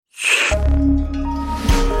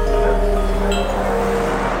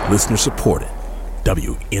Listener supported.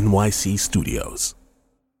 WNYC Studios.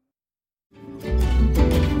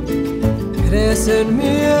 Crece en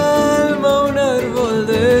mi alma un árbol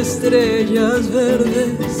de estrellas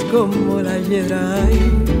verdes como la hiedra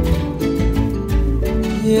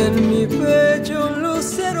y en mi pecho un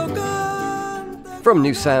lucero canta. From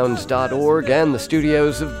newsounds.org and the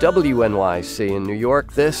studios of WNYC in New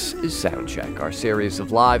York, this is Soundcheck, our series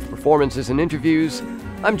of live performances and interviews.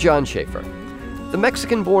 I'm John Schaefer. The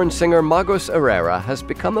Mexican-born singer Magos Herrera has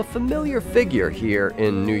become a familiar figure here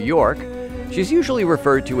in New York. She's usually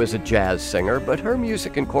referred to as a jazz singer, but her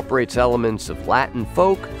music incorporates elements of Latin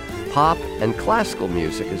folk, pop, and classical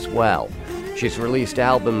music as well. She's released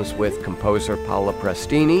albums with composer Paula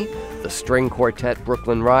Prestini, the string quartet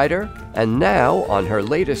Brooklyn Rider, and now, on her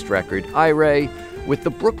latest record, Ire, with the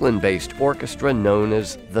Brooklyn-based orchestra known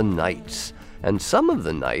as the Knights. And some of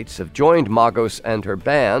the Knights have joined Magos and her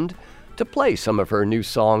band to play some of her new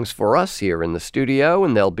songs for us here in the studio,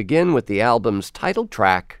 and they'll begin with the album's title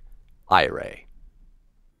track, Ire.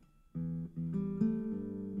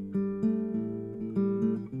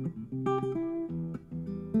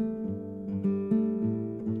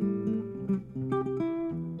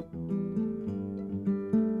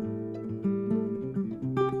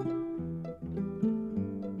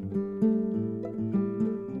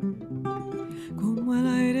 Como el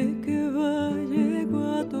aire que va,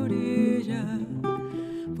 llego a tu orilla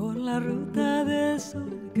por la ruta del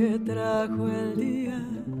sol que trajo el día.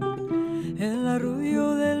 El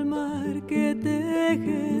arrullo del mar que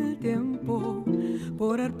teje el tiempo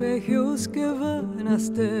por arpegios que van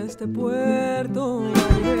hasta este puerto.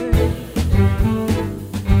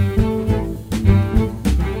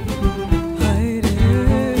 Aire,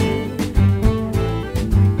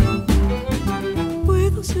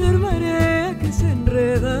 puedo ser marea que se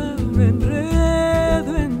enreda, me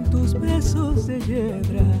enredo en tus besos de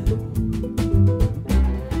hiedra.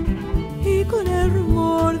 Y con el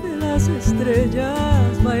rumor de las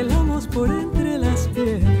estrellas bailamos por entre las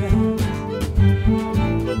piedras.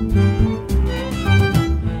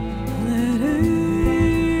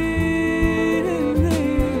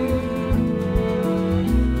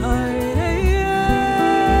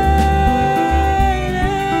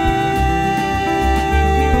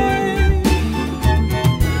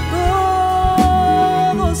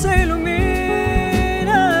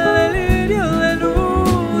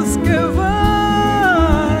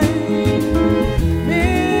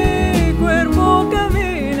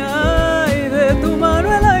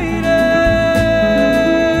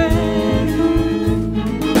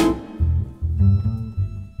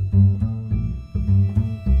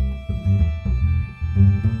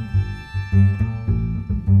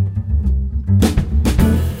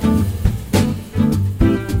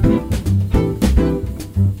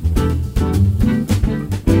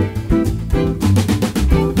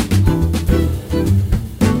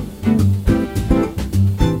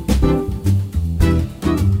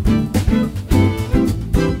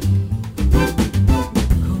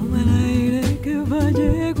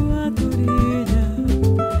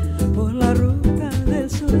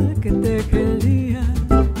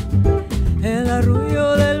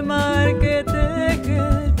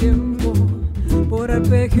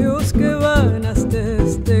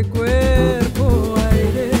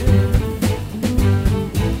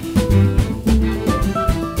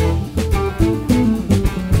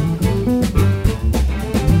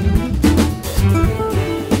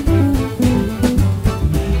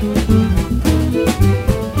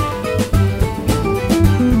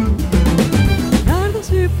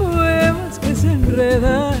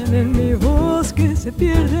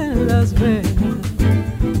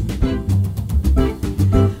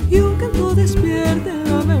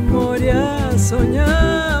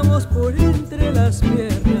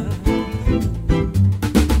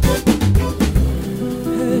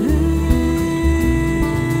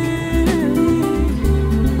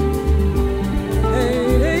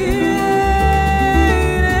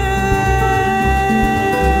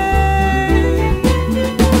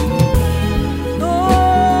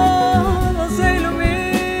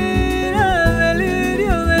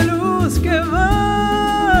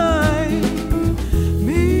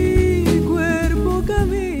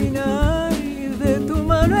 Tu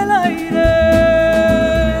mano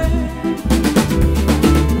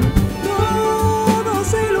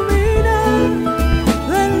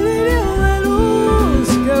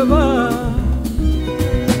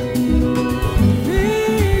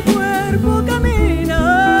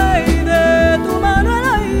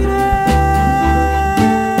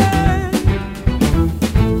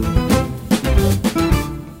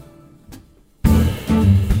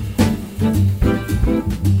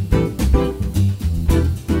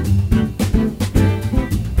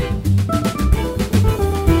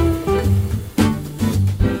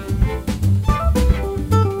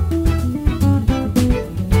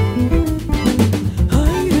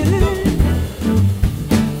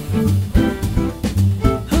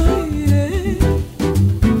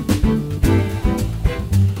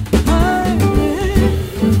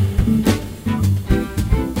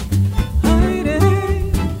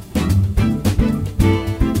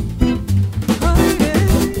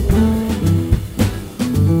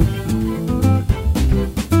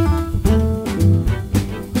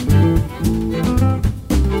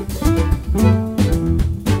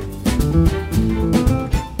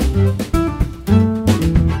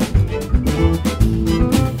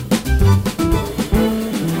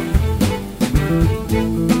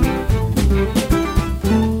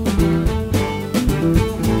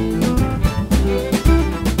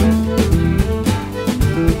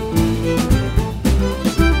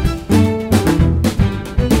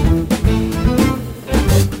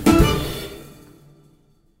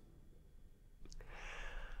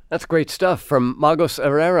That's great stuff from Magos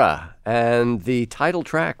Herrera and the title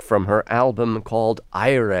track from her album called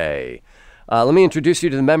Aire. Let me introduce you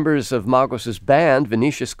to the members of Magos' band.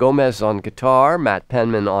 Vinicius Gomez on guitar, Matt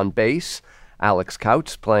Penman on bass, Alex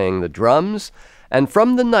Kautz playing the drums, and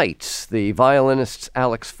from the Knights, the violinists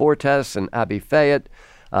Alex Fortes and Abby Fayette,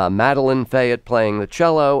 Madeline Fayette playing the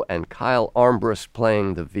cello, and Kyle Armbrust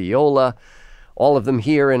playing the viola. All of them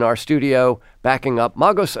here in our studio, backing up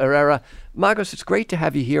Magos Herrera. Magos, it's great to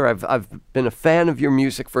have you here. I've been a fan of your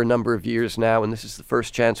music for a number of years now, and this is the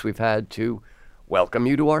first chance we've had to welcome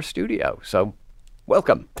you to our studio. So,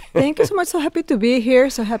 welcome. Thank you so much. So happy to be here.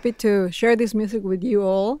 So happy to share this music with you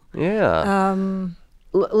all. Yeah.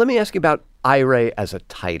 Let me ask you about Aire as a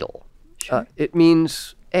title. Sure. It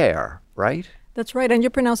means air, right? That's right, and you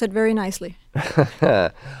pronounce it very nicely.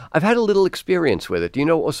 I've had a little experience with it. Do you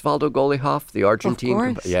know Osvaldo Golijov, the Argentine? Of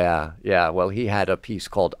course. Yeah. Well, he had a piece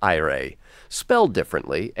called Aire, spelled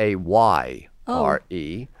differently,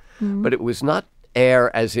 A-Y-R-E, but it was not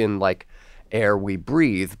air as in like air we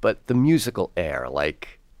breathe, but the musical air,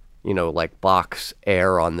 like, like Bach's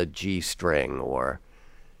air on the G string, or,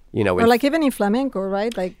 or like even in flamenco,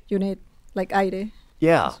 right? Like you need like aire.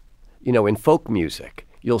 Yeah. In folk music,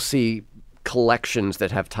 you'll see collections that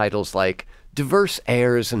have titles like Diverse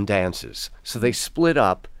Airs and Dances. So they split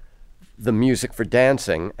up the music for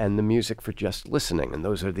dancing and the music for just listening, and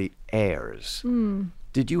those are the airs.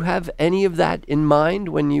 Did you have any of that in mind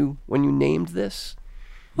when you named this?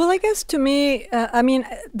 Well, I guess to me,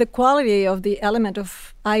 the quality of the element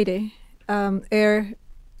of aire, air,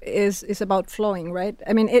 is about flowing, right?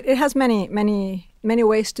 I mean, it has many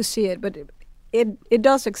ways to see it, but it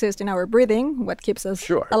does exist in our breathing, what keeps us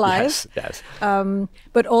alive. Yes.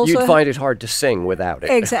 But also you'd find it hard to sing without it.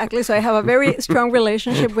 Exactly. So I have a very strong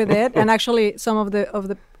relationship with it, and actually, some of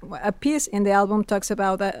a piece in the album talks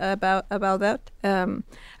about that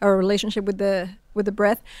our relationship with the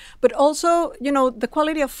breath, but also the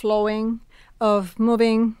quality of flowing, of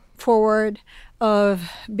moving forward, of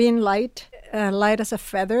being light as a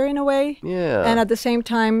feather in a way. Yeah. And at the same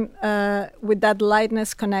time, with that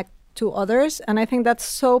lightness connect to others, and I think that's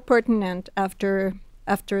so pertinent after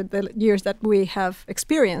the years that we have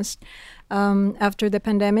experienced after the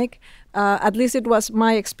pandemic. At least it was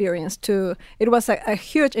my experience too. It was a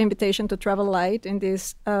huge invitation to travel light in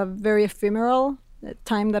this very ephemeral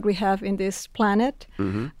time that we have in this planet.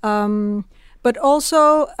 But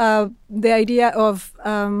also the idea of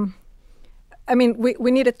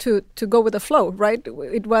we needed to go with the flow, right?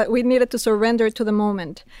 We needed to surrender to the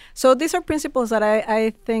moment. So these are principles that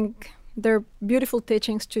I think they're beautiful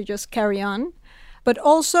teachings to just carry on. But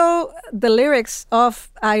also the lyrics of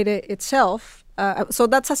Aire itself, so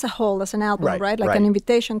that's as a whole, as an album, right? Like an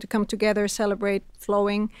invitation to come together, celebrate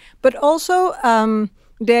flowing. But also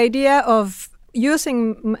the idea of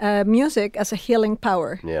using music as a healing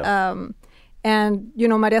power. Yeah. And,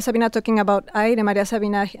 Maria Sabina, talking about Aire, Maria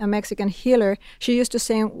Sabina, a Mexican healer, she used to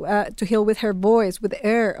sing to heal with her voice, with the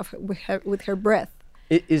air, with her breath.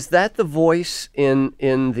 Is that the voice in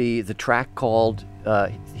the track called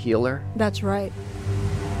Healer? That's right.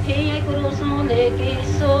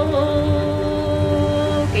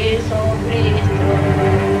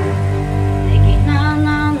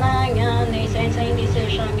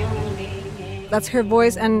 That's her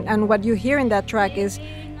voice, and what you hear in that track is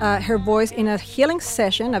her voice in a healing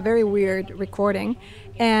session, a very weird recording,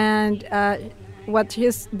 and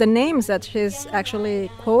the names that she's actually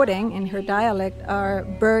quoting in her dialect are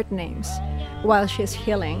bird names while she's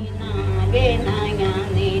healing,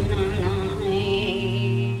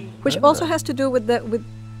 which also has to do with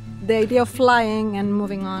the idea of flying and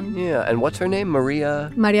moving on. Yeah, and what's her name? Maria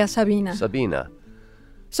Sabina.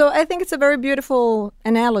 So I think it's a very beautiful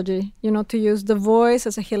analogy, to use the voice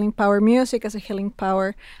as a healing power, music as a healing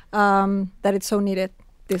power, that it's so needed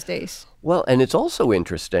these days. Well, and it's also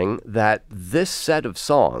interesting that this set of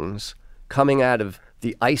songs, coming out of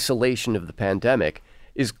the isolation of the pandemic,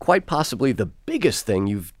 is quite possibly the biggest thing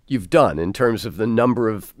you've done in terms of the number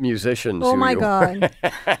of musicians. Oh my God.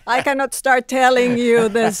 I cannot start telling you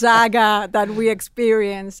the saga that we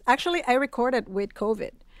experienced. Actually, I recorded with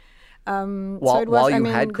COVID. While you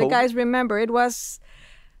had COVID? The guys remember it was,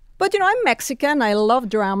 but I'm Mexican. I love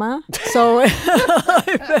drama, so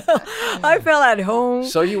I felt at home.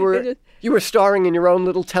 So you were starring in your own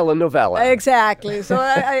little telenovela. Exactly. So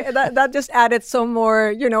that just added some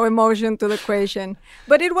more, emotion to the equation.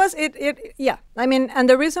 But it was yeah. And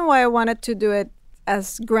the reason why I wanted to do it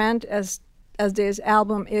as grand as this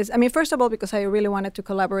album is, first of all, because I really wanted to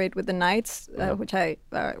collaborate with the Knights, which are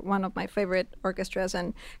one of my favorite orchestras,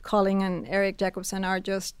 and Colin and Eric Jacobson are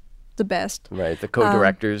just the best. Right, the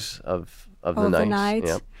co-directors of of the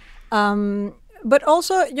Nights. Yep. But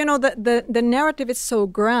also, the narrative is so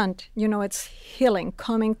grand. It's healing,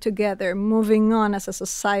 coming together, moving on as a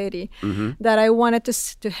society, that I wanted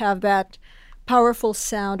to have that powerful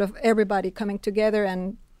sound of everybody coming together.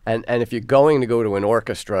 And if you're going to go to an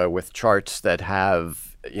orchestra with charts that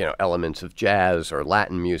have, elements of jazz or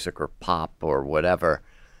Latin music or pop or whatever,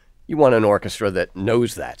 you want an orchestra that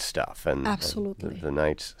knows that stuff. And absolutely. The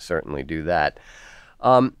Nights certainly do that.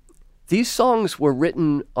 These songs were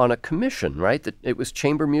written on a commission, right? It was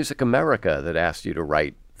Chamber Music America that asked you to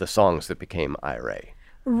write the songs that became IRA.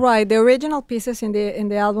 Right. The original pieces in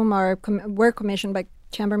the album were commissioned by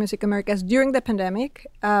Chamber Music America during the pandemic.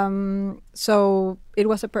 So it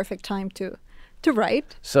was a perfect time to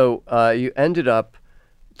write. So you ended up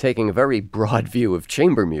taking a very broad view of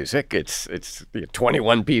chamber music. It's the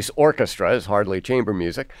 21-piece orchestra is hardly chamber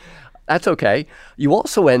music. That's okay. You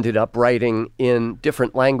also ended up writing in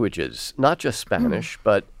different languages, not just Spanish,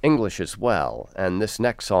 but English as well. And this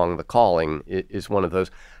next song, The Calling, is one of those.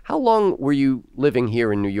 How long were you living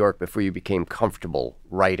here in New York before you became comfortable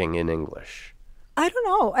writing in English? I don't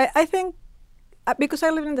know. I think because I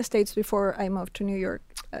lived in the States before I moved to New York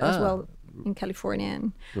as well, in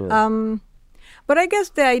California. But I guess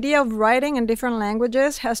the idea of writing in different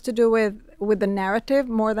languages has to do with the narrative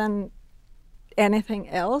more than anything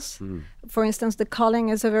else. For instance, The Calling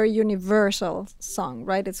is a very universal song,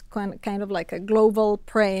 right? It's kind of like a global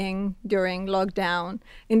praying during lockdown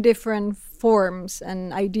in different forms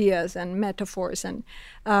and ideas and metaphors, and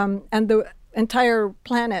the entire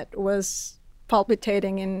planet was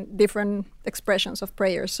palpitating in different expressions of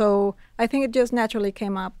prayer. So I think it just naturally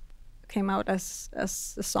came out as a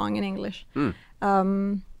song in English.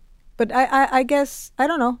 But I guess, I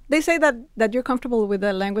don't know. They say that you're comfortable with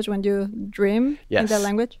the language when you dream in the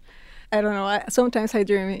language. I don't know. Sometimes I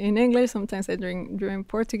dream in English, sometimes I dream in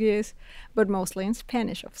Portuguese, but mostly in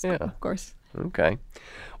Spanish, of course. Okay.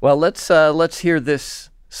 Well, let's hear this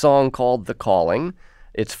song called The Calling.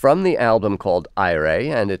 It's from the album called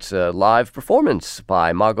Aire, and it's a live performance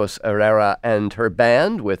by Magos Herrera and her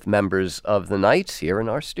band with members of the Nights here in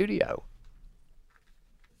our studio.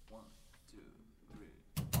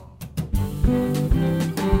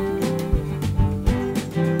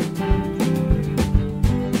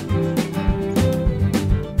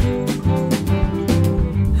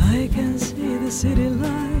 City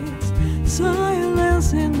lights,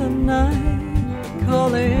 silence in the night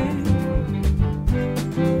calling.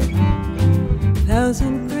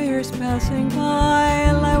 1,000 prayers passing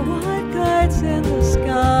by like white kites in the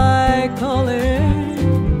sky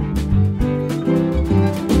calling.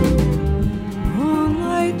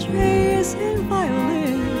 Moonlight tracing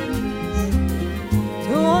violins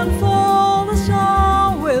to unfold the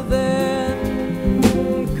song within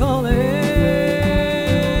calling.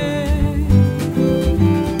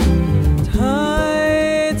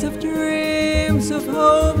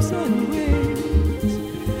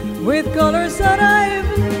 With colors that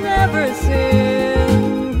I've never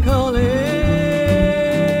seen, calling.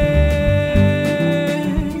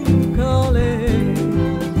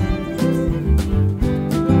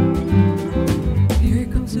 Here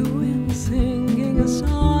comes the wind singing a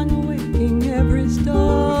song, waking every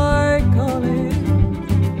star, calling.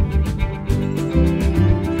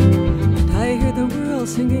 And I hear the world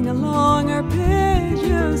singing along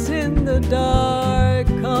arpeggios in the dark,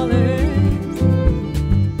 calling.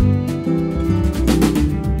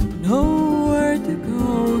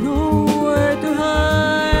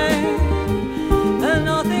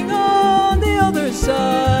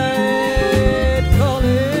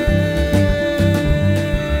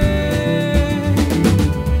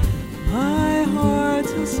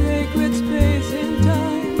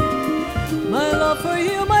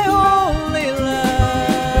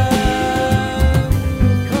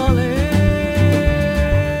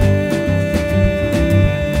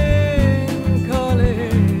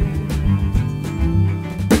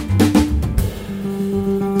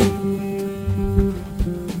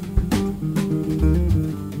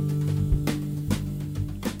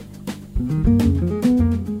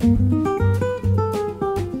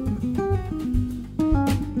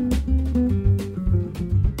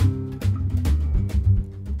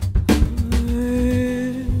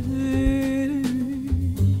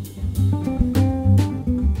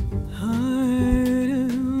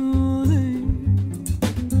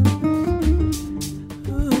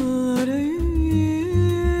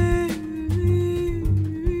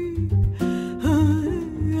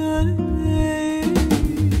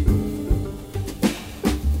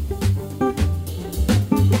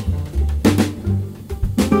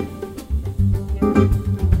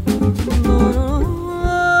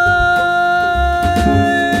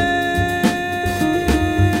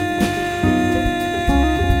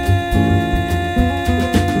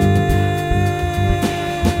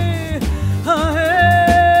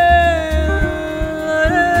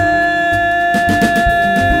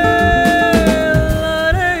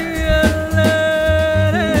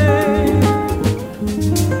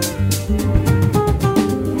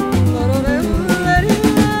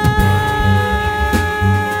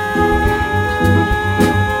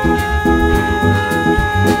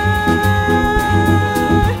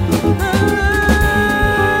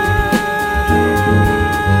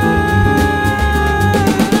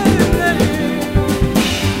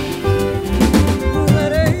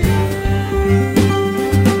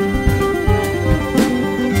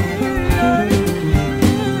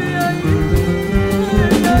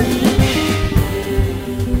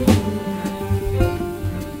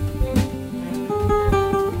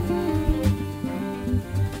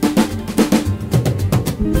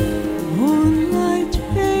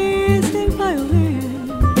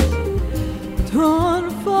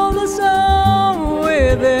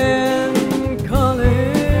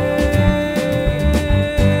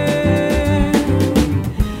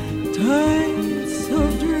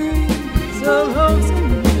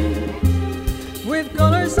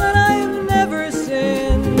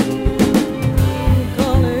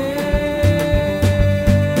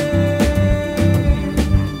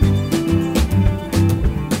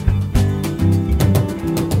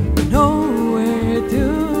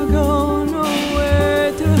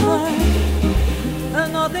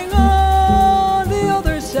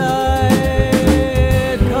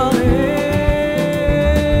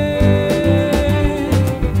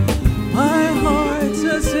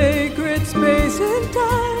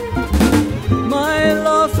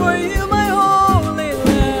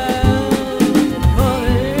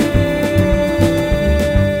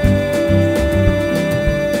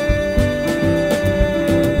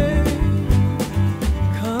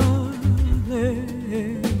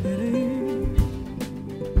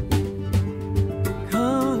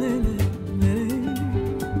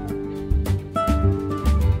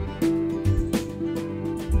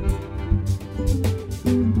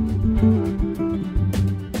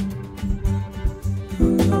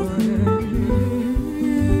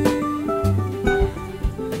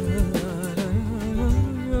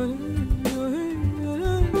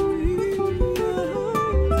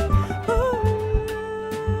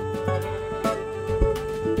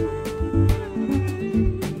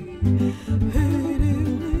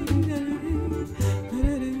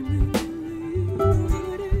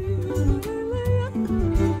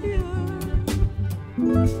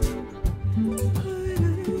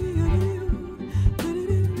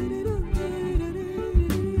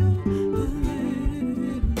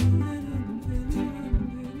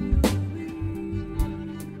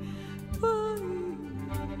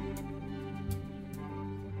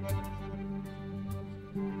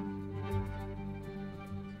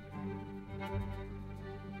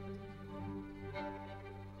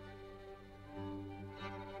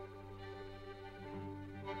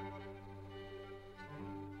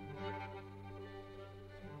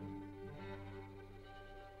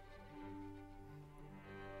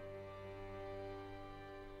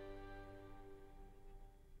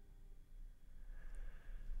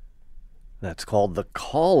 That's called The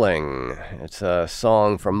Calling. It's a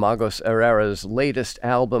song from Magos Herrera's latest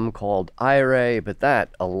album called Aire, but that,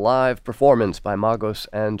 a live performance by Magos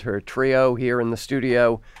and her trio here in the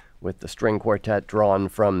studio with the string quartet drawn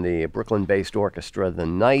from the Brooklyn-based orchestra The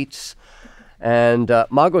Knights. And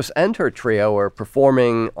Magos and her trio are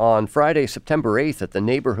performing on Friday, September 8th at the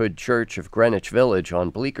Neighborhood Church of Greenwich Village on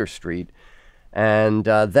Bleecker Street. And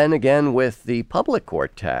then again with the public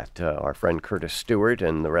quartet, our friend Curtis Stewart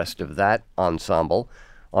and the rest of that ensemble,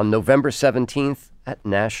 on November 17th at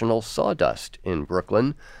National Sawdust in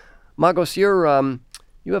Brooklyn. Magos,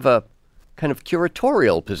 you have a kind of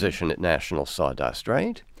curatorial position at National Sawdust,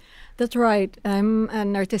 right? That's right. I'm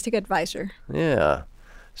an artistic advisor. Yeah.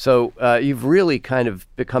 So you've really kind of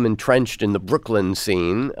become entrenched in the Brooklyn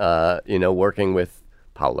scene, working with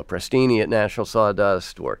Paola Prestini at National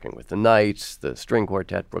Sawdust, working with the Knights, the string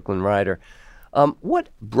quartet, Brooklyn Rider. What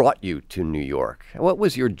brought you to New York? What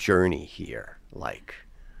was your journey here like?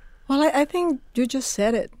 Well, I think you just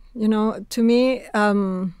said it. To me,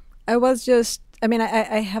 I was just,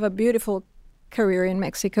 I have a beautiful career in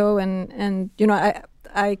Mexico, and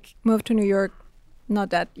I moved to New York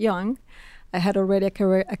not that young. I had already a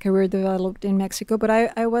career developed in Mexico, but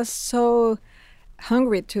I was so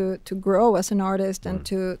hungry to grow as an artist and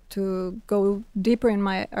to go deeper in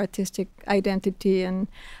my artistic identity and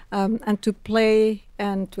to play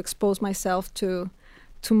and to expose myself to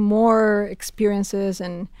more experiences.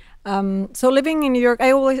 And so living in New York,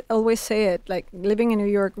 I always say it, like living in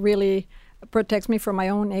New York really protects me from my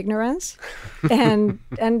own ignorance, and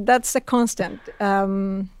that's a constant.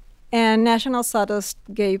 And National Sawdust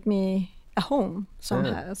gave me a home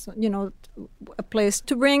somehow, a place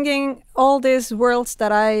to bringing all these worlds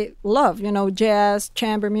that I love, jazz,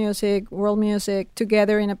 chamber music, world music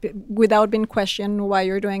together without being questioned why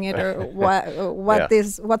you're doing it or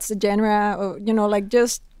what's the genre, or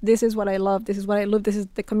just this is what I love, this is what I love, this is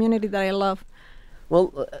the community that I love.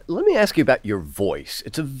 Well, let me ask you about your voice.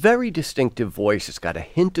 It's a very distinctive voice. It's got a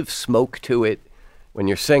hint of smoke to it when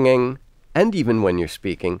you're singing and even when you're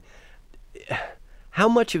speaking. How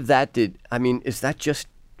much of that is that just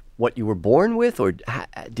what you were born with, or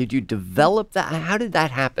did you develop that? How did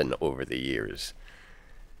that happen over the years?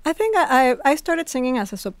 I think I started singing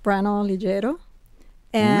as a soprano ligero.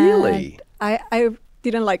 And really? I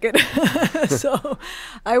didn't like it. So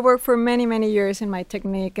I worked for many, many years in my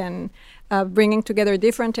technique and bringing together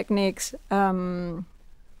different techniques,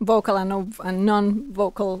 vocal and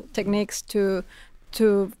non-vocal techniques to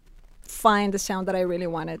find the sound that I really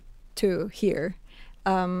wanted to hear.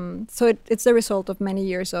 So it's the result of many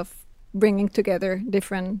years of bringing together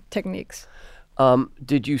different techniques.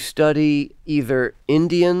 Did you study either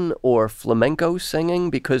Indian or flamenco singing?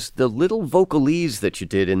 Because the little vocalese that you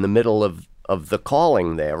did in the middle of The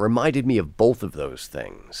Calling there reminded me of both of those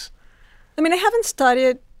things. I haven't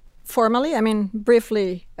studied formally.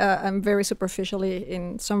 Briefly, very superficially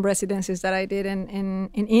in some residencies that I did in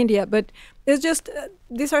India. But it's just,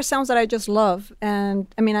 these are sounds that I just love. And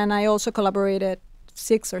I also collaborated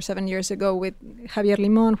 6 or 7 years ago with Javier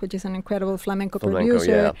Limon, which is an incredible flamenco producer.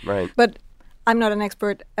 Yeah, right. But I'm not an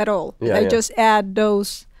expert at all. I just add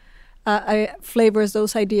those flavors,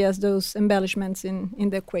 those ideas, those embellishments in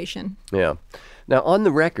the equation. Yeah. Now, on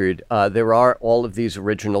the record, there are all of these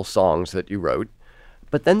original songs that you wrote,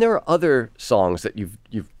 but then there are other songs that you've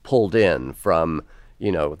pulled in from,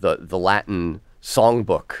 the Latin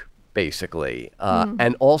songbook, basically,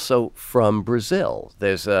 and also from Brazil.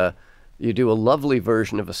 You do a lovely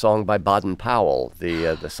version of a song by Baden-Powell,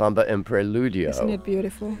 the Samba en Preludio. Isn't it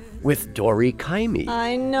beautiful? With Dori Caymmi.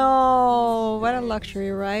 I know. What a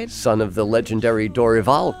luxury, right? Son of the legendary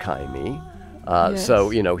Dorival Caymmi. Yes.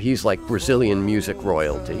 So, he's like Brazilian music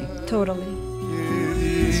royalty. Totally.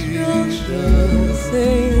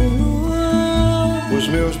 Os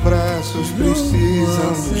meus braços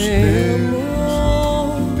precisam dos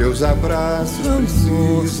teus, teus abraços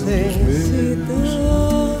precisam dos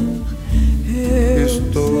meus.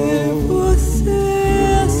 Estou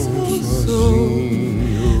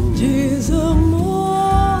sozinho, teus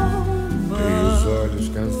olhos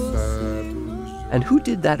cansados. And who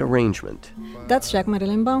did that arrangement? That's Jacques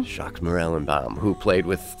Marellenbaum. Jacques Marellenbaum, who played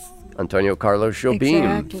with Antonio Carlos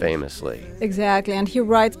Jobim, famously. Exactly, and he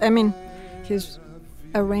writes, his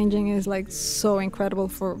arranging is so incredible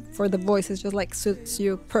for the voice. It's just suits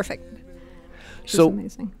you perfect. He's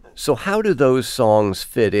amazing. So how do those songs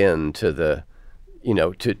fit into the,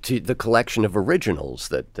 to the collection of originals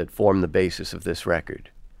that form the basis of this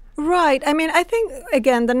record? Right. I think,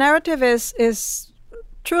 again, the narrative is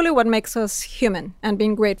truly what makes us human, and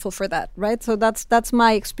being grateful for that, right? So that's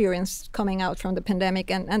my experience coming out from the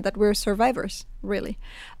pandemic, and that we're survivors, really.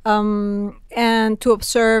 And to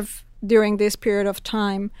observe during this period of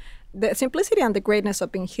time the simplicity and the greatness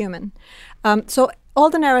of being human. So all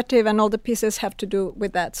the narrative and all the pieces have to do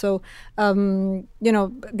with that. So,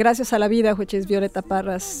 Gracias a la Vida, which is Violeta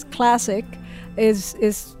Parra's classic, is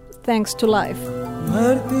thanks to life.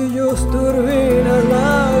 Martillos, turbinas,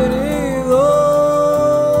 ladridos,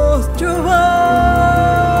 chubascos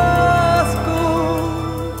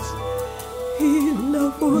y la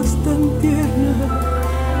voz tan tierna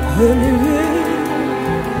de mi bien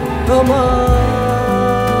amado.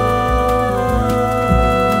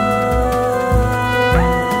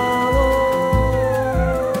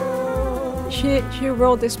 She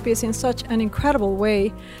wrote this piece in such an incredible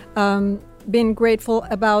way, being grateful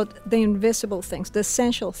about the invisible things, the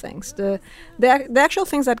essential things, the actual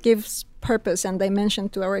things that gives purpose and dimension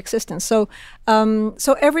to our existence. So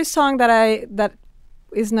every song that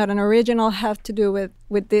is not an original have to do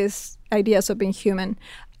with these ideas of being human.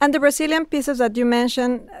 And the Brazilian pieces that you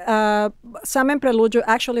mentioned, Samba en Preludio,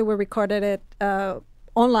 actually we recorded it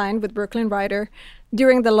online with Brooklyn Writer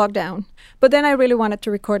during the lockdown. But then I really wanted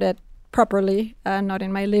to record it properly, not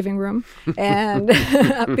in my living room, and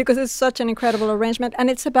because it's such an incredible arrangement, and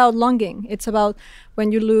it's about longing. It's about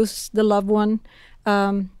when you lose the loved one,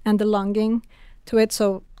 and the longing to it.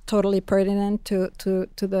 So totally pertinent to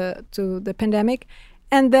the pandemic.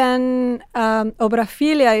 And then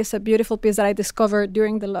Obrafilia is a beautiful piece that I discovered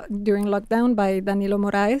during lockdown by Danilo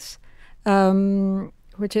Moraes,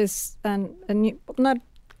 which is a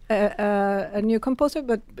new composer,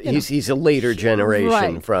 but he's a later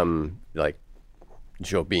generation, right, from like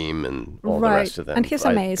Jobim and all the right, rest of them. And he's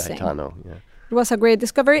amazing. Gaetano, yeah. It was a great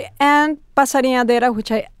discovery. And Passarinhadeira,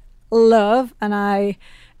 which I love, and I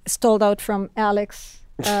stole out from Alex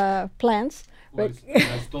Plants. Well,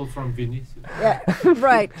 I stole from Vinicius. Yeah,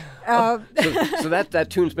 right. So that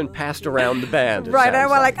tune's been passed around the band. Right, I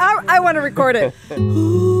was like, I want to record it.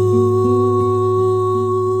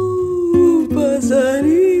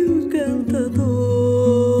 Passarinho cantador,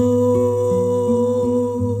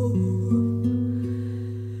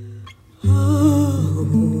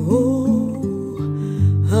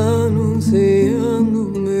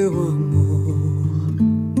 anunciando meu amor.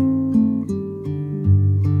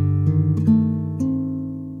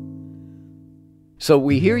 So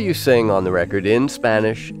we hear you sing on the record in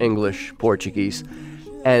Spanish, English, Portuguese,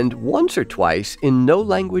 and once or twice in no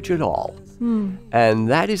language at all. And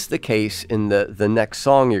that is the case in the next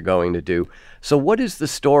song you're going to do. So what is the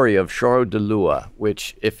story of Choro de Lua,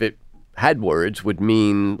 which, if it had words, would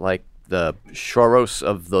mean like the choros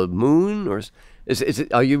of the moon? Or is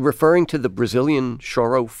it? Are you referring to the Brazilian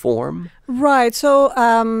choro form? Right. So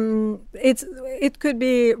it could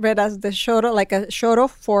be read as the choro, like a choro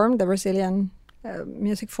form, the Brazilian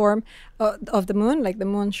music form of the moon, like the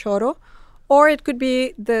moon choro, or it could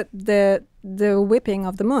be the whipping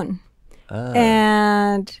of the moon.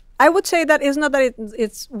 And I would say that it's not that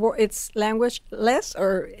it's language-less,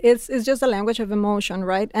 or it's just a language of emotion,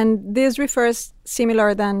 right? And this refers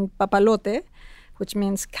similar than papalote, which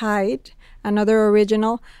means kite, another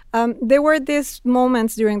original. There were these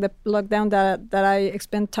moments during the lockdown that I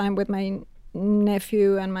spent time with my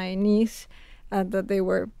nephew and my niece, that they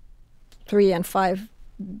were 3 and 5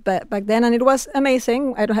 back then, and it was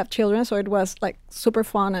amazing. I don't have children, so it was like super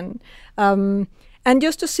fun, and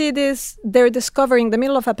just to see this, they're discovering in the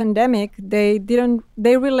middle of a pandemic, they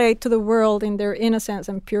relate to the world in their innocence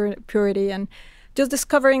and purity, and just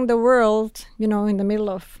discovering the world, in the middle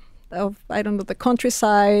of I don't know, the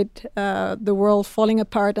countryside, the world falling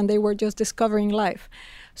apart, and they were just discovering life.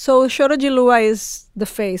 So Choro de Lua is the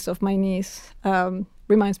face of my niece,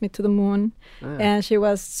 reminds me to the moon, and she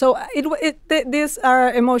was so. These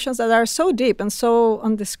are emotions that are so deep and so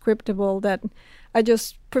undescriptible that I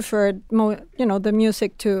just preferred, the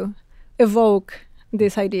music to evoke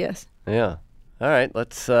these ideas. Yeah. All right.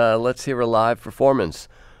 Let's hear a live performance.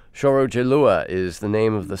 Choro de Lua is the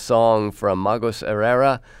name of the song from Magos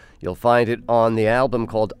Herrera. You'll find it on the album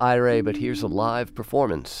called Aire, but here's a live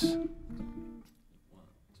performance.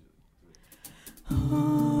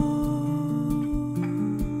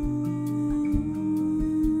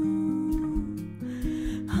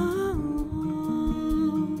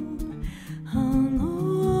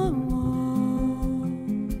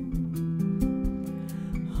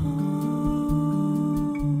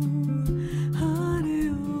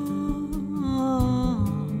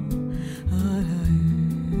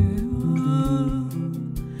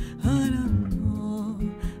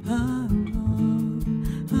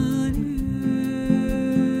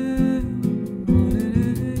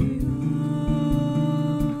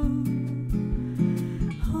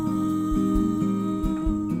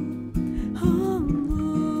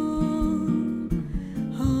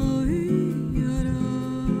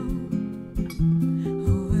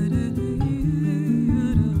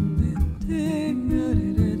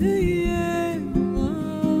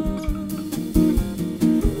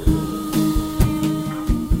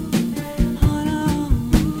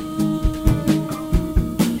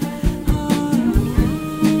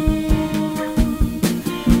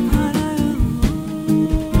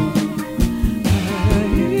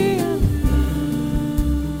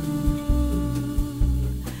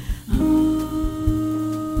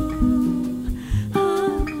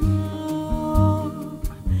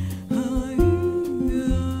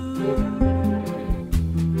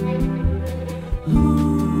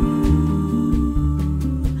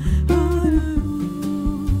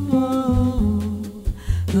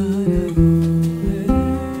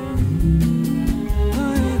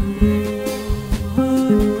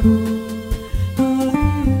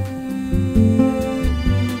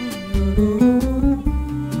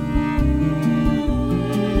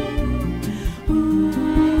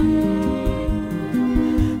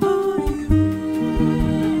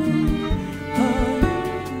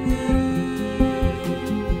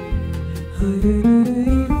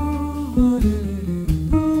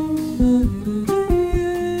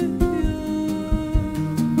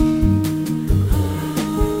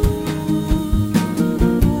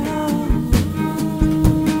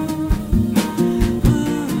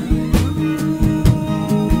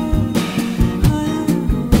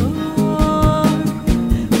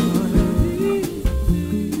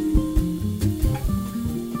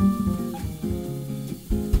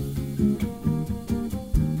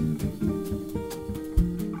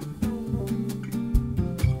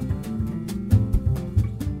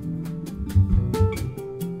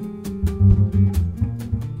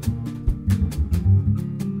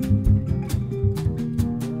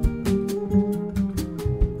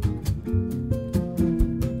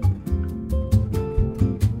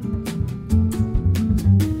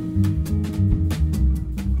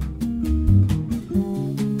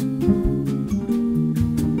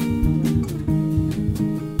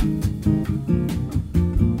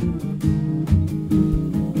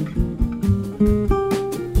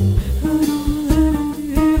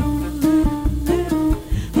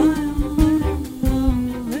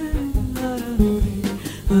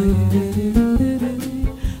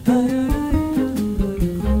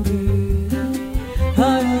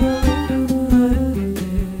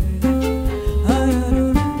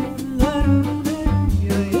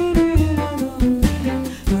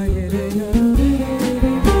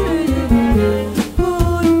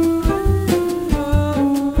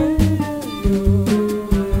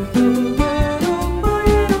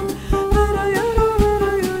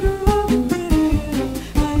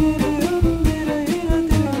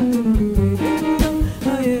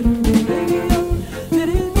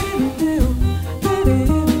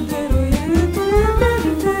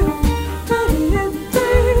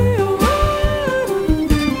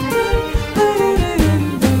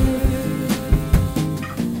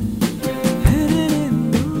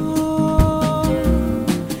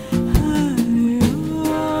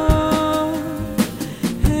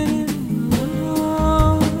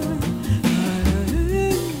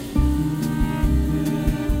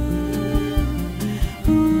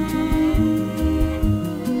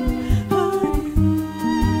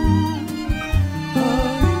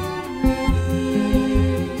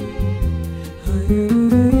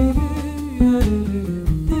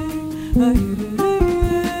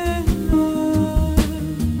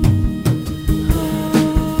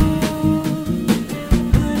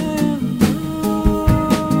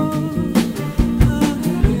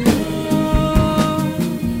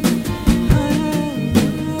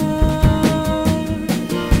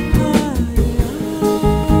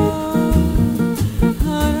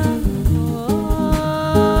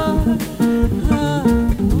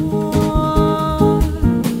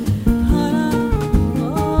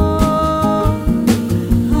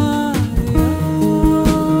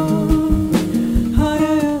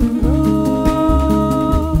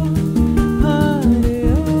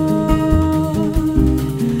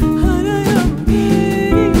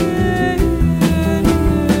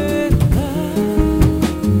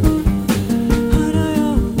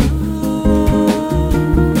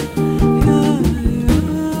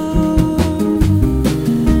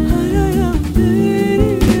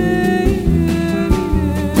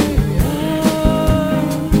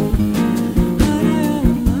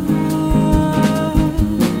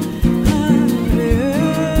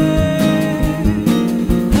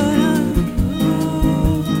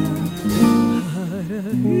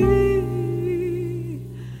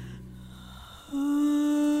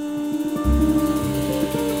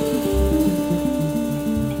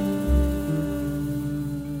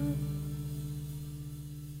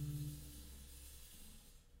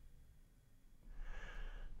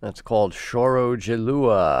 That's called Choro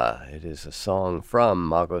Gelua. It is a song from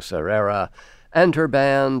Magos Herrera and her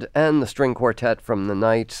band and the string quartet from the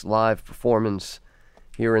night's live performance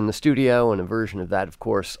here in the studio, and a version of that, of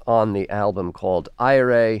course, on the album called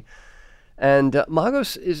Aire. And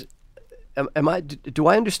Magos is, do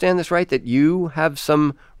I understand this right, that you have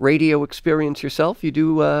some radio experience yourself? You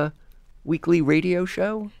do a weekly radio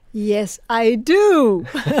show? Yes, I do.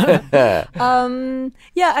 There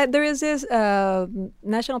is this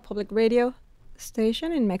National Public Radio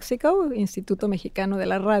station in Mexico, Instituto Mexicano de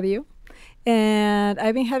la Radio, and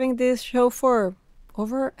I've been having this show for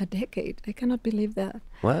over a decade. I cannot believe that.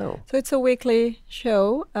 Wow. So it's a weekly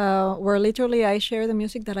show where literally I share the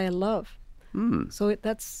music that I love. So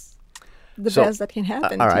that's the best that can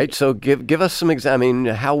happen. All right, so give us some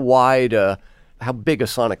how big a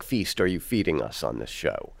sonic feast are you feeding us on this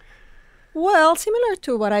show? Well, similar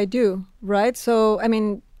to what I do, right? So,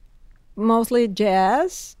 mostly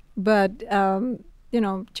jazz, but,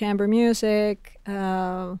 chamber music,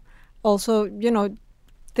 also,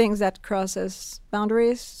 things that crosses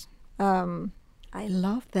boundaries. I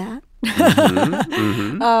love that.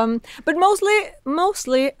 But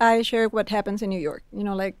mostly I share what happens in New York,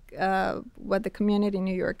 what the community in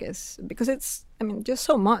New York is, because it's, just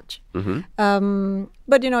so much.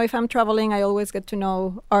 But, if I'm traveling, I always get to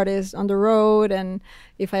know artists on the road, and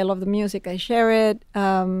if I love the music, I share it.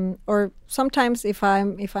 Or sometimes if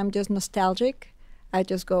I'm just nostalgic, I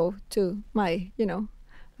just go to my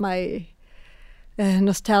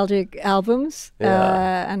nostalgic albums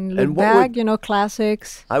and look back,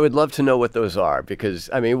 classics. I would love to know what those are, because,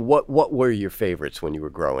 what were your favorites when you were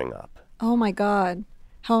growing up? Oh, my God.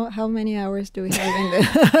 How many hours do we have in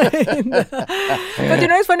the... But,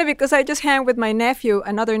 it's funny because I just hang with my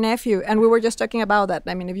another nephew, and we were just talking about that.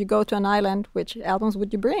 if you go to an island, which albums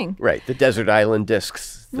would you bring? Right, the Desert Island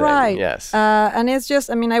Discs thing, right. Yes. And it's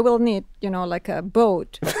just, I will need, like a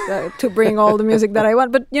boat to bring all the music that I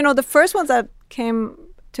want. But, the first ones that came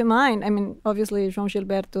to mind, obviously João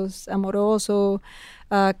Gilberto's Amoroso,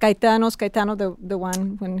 Caetano, the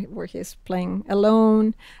one where he's playing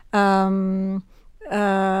alone.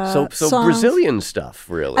 So songs. Brazilian stuff,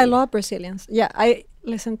 really. I love Brazilians. Yeah, I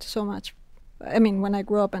listen to so much. When I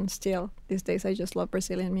grew up, and still these days, I just love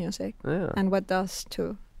Brazilian music and what it does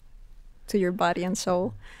to your body and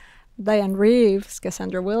soul. Diane Reeves,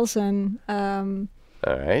 Cassandra Wilson. All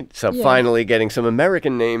right, so finally getting some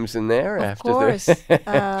American names in there. Of course.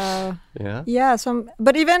 Yeah,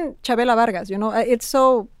 but even Chabela Vargas, it's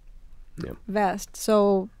so vast.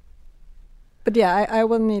 So, but I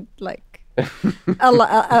will need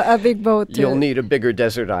a big boat. You'll need a bigger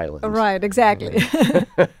desert island. Right, exactly.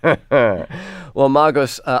 Well,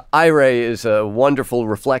 Magos, Aire is a wonderful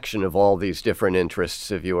reflection of all these different interests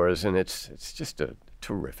of yours, and it's just a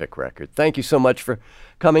terrific record. Thank you so much for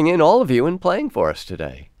coming in, all of you, and playing for us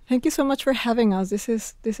today. Thank you so much for having us. This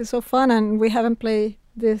is so fun, and we haven't played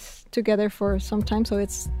this together for some time, so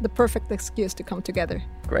it's the perfect excuse to come together.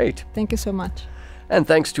 Great. Thank you so much. And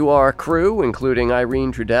thanks to our crew, including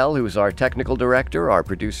Irene Trudell, who's our technical director, our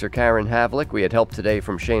producer Karen Havlick. We had help today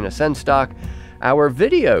from Shayna Senstock. Our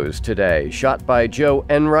videos today, shot by Joe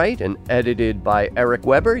Enright and edited by Eric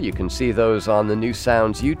Weber. You can see those on the New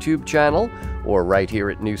Sounds YouTube channel or right here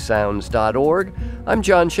at newsounds.org. I'm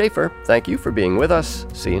John Schaefer. Thank you for being with us.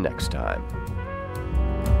 See you next time.